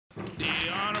The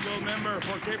honourable member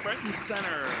for Cape Breton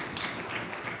Centre.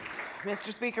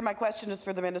 Mr. Speaker, my question is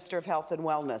for the Minister of Health and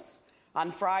Wellness.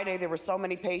 On Friday, there were so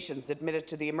many patients admitted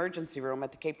to the emergency room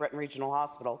at the Cape Breton Regional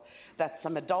Hospital that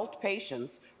some adult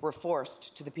patients were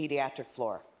forced to the pediatric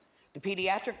floor. The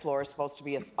pediatric floor is supposed to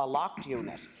be a locked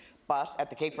unit, but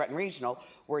at the Cape Breton Regional,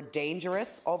 where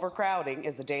dangerous overcrowding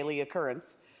is a daily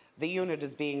occurrence, the unit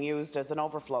is being used as an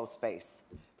overflow space.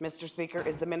 Mr. Speaker,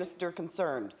 is the minister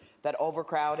concerned that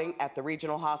overcrowding at the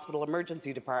Regional Hospital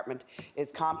Emergency Department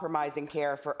is compromising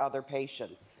care for other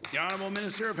patients? The Honourable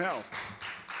Minister of Health.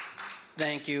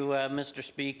 Thank you, Mr.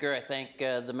 Speaker. I thank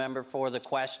the member for the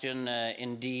question.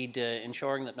 Indeed,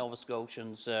 ensuring that Nova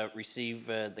Scotians receive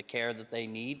the care that they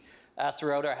need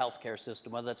throughout our healthcare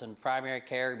system, whether that's in primary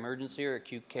care, emergency or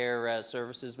acute care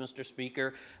services, Mr.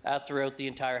 Speaker, throughout the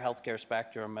entire healthcare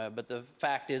spectrum. But the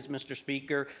fact is, Mr.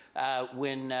 Speaker,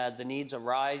 when the needs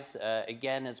arise,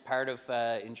 again, as part of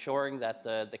ensuring that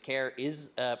the care is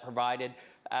provided,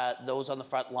 those on the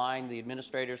front line, the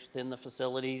administrators within the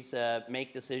facilities,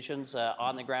 make decisions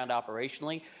on the ground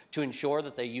operationally to ensure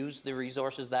that they use the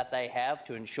resources that they have,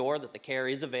 to ensure that the care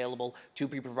is available to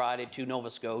be provided to Nova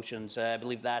Scotians. I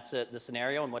believe that's the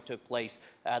scenario and what took place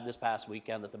this past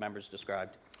weekend that the members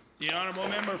described. The honourable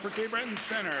member for Cape Breton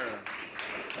Centre.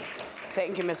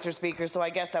 Thank you, Mr. Speaker. So I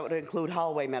guess that would include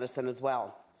hallway medicine as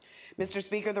well. Mr.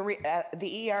 Speaker,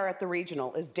 the ER at the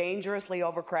Regional is dangerously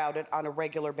overcrowded on a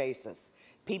regular basis.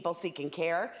 People seeking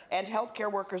care and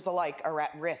healthcare workers alike are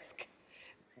at risk.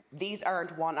 These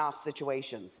aren't one-off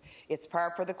situations. It's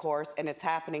par for the course, and it's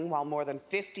happening while more than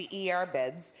 50 ER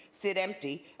beds sit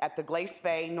empty at the Glace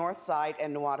Bay, Northside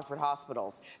and New Waterford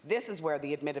hospitals. This is where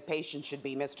the admitted patient should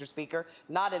be, Mr. Speaker,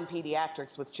 not in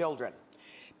pediatrics with children.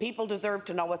 People deserve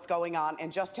to know what's going on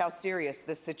and just how serious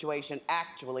this situation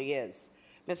actually is.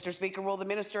 Mr. Speaker, will the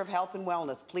Minister of Health and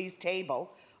Wellness please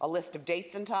table a list of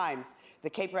dates and times the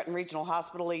Cape Breton Regional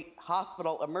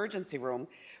Hospital Emergency Room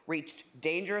reached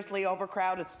dangerously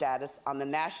overcrowded status on the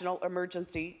National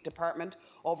Emergency Department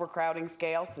overcrowding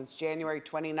scale since January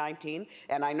 2019?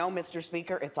 And I know, Mr.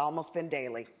 Speaker, it's almost been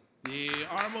daily. The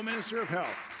Honourable Minister of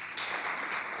Health.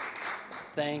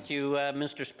 Thank you,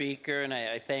 Mr. Speaker, and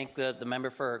I thank the member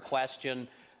for her question.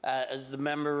 As the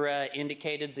member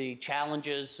indicated, the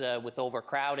challenges with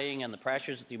overcrowding and the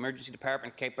pressures at the Emergency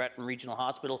Department at Cape Breton Regional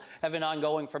Hospital have been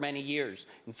ongoing for many years.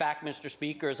 In fact, Mr.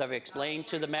 Speaker, as I've explained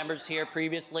to the members here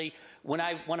previously, one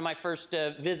of my first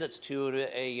visits to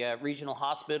a regional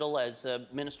hospital as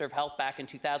Minister of Health back in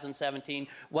 2017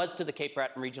 was to the Cape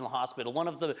Breton Regional Hospital. One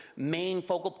of the main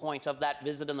focal points of that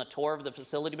visit and the tour of the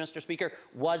facility, Mr. Speaker,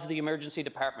 was the Emergency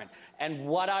Department. And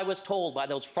what I was told by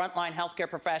those frontline healthcare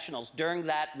professionals during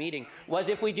that meeting was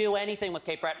if we do anything with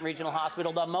Cape Breton Regional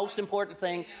Hospital, the most important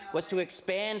thing was to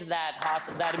expand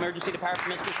that emergency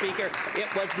department, Mr. Speaker. It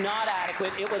was not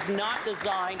adequate. It was not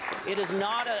designed. It is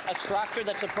not a structure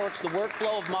that supports the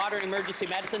workflow of modern emergency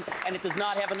medicine, and it does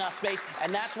not have enough space.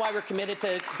 And that's why we're committed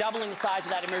to doubling the size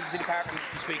of that emergency department,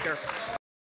 Mr. Speaker.